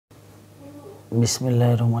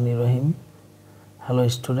बिस्मिल्लाहिर रहमानिर रहीम। Hello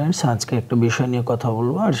students, आज के एक विषय निये कथा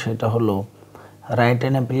बोलबो और सेटा hello right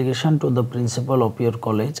an application to the principle of your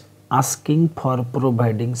college asking for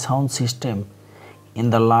providing sound system in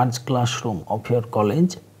the large classroom of your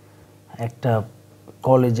college. একটা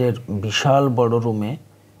কলেজের বিশাল বড় রুমে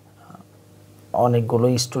অনেকগুলো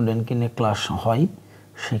স্টুডেন্টকে নিয়ে ক্লাস হয়,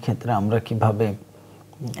 সেই ক্ষেত্রে আমরা কিভাবে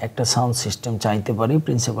একটা সাউন্ড সিস্টেম চাইতে পারি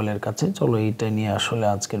প্রিন্সিপালের কাছে। চলো এইটা নিয়ে আসলে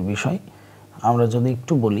আজকের বিষয়। আমরা যদি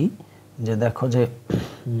একটু বলি যে দেখো যে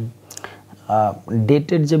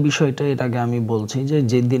ডেটের যে বিষয়টা, এর আগে আমি বলছি যে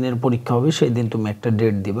যে দিনের পরীক্ষা হবে সেই দিন তুমি একটা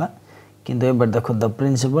ডেট দিবা, কিন্তু এবার দেখো the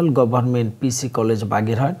principal government PC college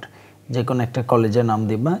Bagerhat, যে কোনো একটা কলেজের নাম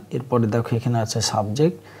দিবা। এরপরে দেখো এখানে আছে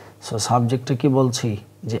সাবজেক্ট। সো সাবজেক্টে কি বলছি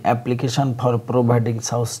যে application for providing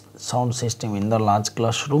sound system in the large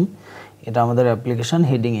classroom, এটা আমাদের অ্যাপ্লিকেশন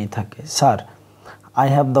হেডিংয়েই থাকে। Sir, I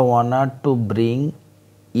have the honour to bring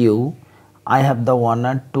you I have the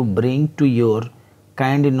honor to bring to your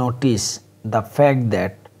kind notice the fact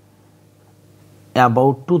that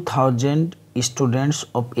about 2000 students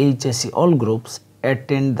of HSC all groups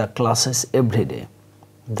attend the classes every day.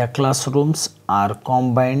 The classrooms are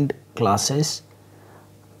combined classes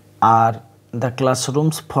the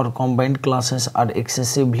classrooms for combined classes are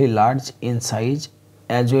excessively large in size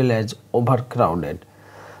as well as overcrowded.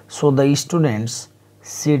 So the students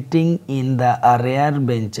sitting in the rear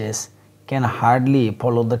benches can hardly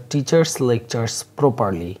follow the teacher's lectures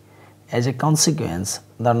properly. As a consequence,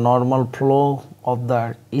 the normal flow of the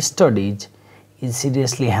studies is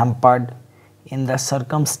seriously hampered. In the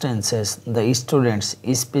circumstances, the students,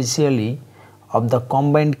 especially of the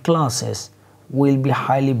combined classes, will be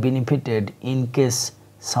highly benefited in case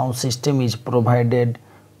sound system is provided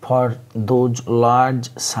for those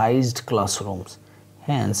large-sized classrooms.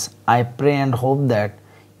 Hence, I pray and hope that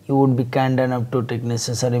you would be kind enough to take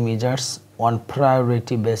necessary measures on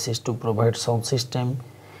priority basis to provide sound system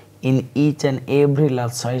in each and every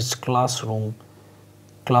large-sized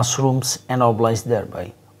classrooms and oblige thereby.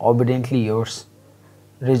 Obediently yours,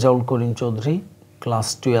 Rezaul Karim Chaudhary, class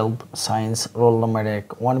 12 science, roll number 1,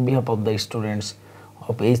 on behalf of the students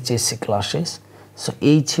of HSC classes. So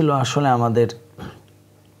এই ছিল আসলে আমাদের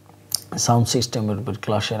sound সিস্টেমের উপর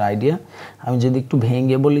ক্লাসের idea. আমি যদি একটু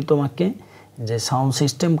ভেঙে বলি তোমাকে, যে সাউন্ড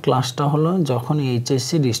সিস্টেম ক্লাসটা হলো যখন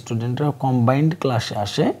এইচএসসির স্টুডেন্টরা কম্বাইন্ড ক্লাসে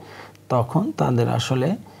আসে, তখন তাদের আসলে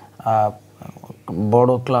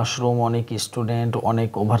বড় ক্লাসরুম, অনেক স্টুডেন্ট, অনেক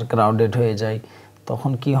ওভারক্রাউডেড হয়ে যায়,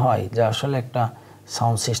 তখন কি হয় যে আসলে একটা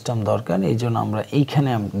সাউন্ড সিস্টেম দরকার। এই জন্য আমরা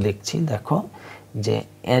এইখানে লিখছি, দেখো যে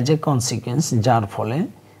অ্যাজ এ কনসিকুয়েন্স, যার ফলে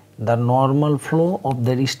the normal flow of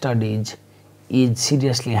the studies is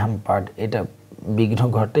seriously hampered, এটা বিঘ্ন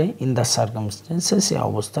ঘটে। ইন দ্য সার্কামস্টেন্সেস, এই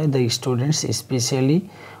অবস্থায় the students specially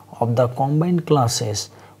of the combined classes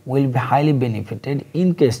will be highly benefited in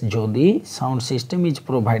case যদি সাউন্ড সিস্টেম ইজ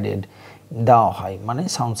প্রোভাইডেড, দেওয়া হয়, মানে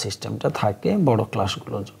সাউন্ড সিস্টেমটা থাকে বড়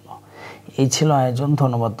ক্লাসগুলোর জন্য। এই ছিল আয়োজন।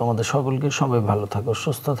 ধন্যবাদ তোমাদের সকলকে। সবাই ভালো থাকো,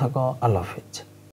 সুস্থ থাকো। আল্লাহ হাফেজ।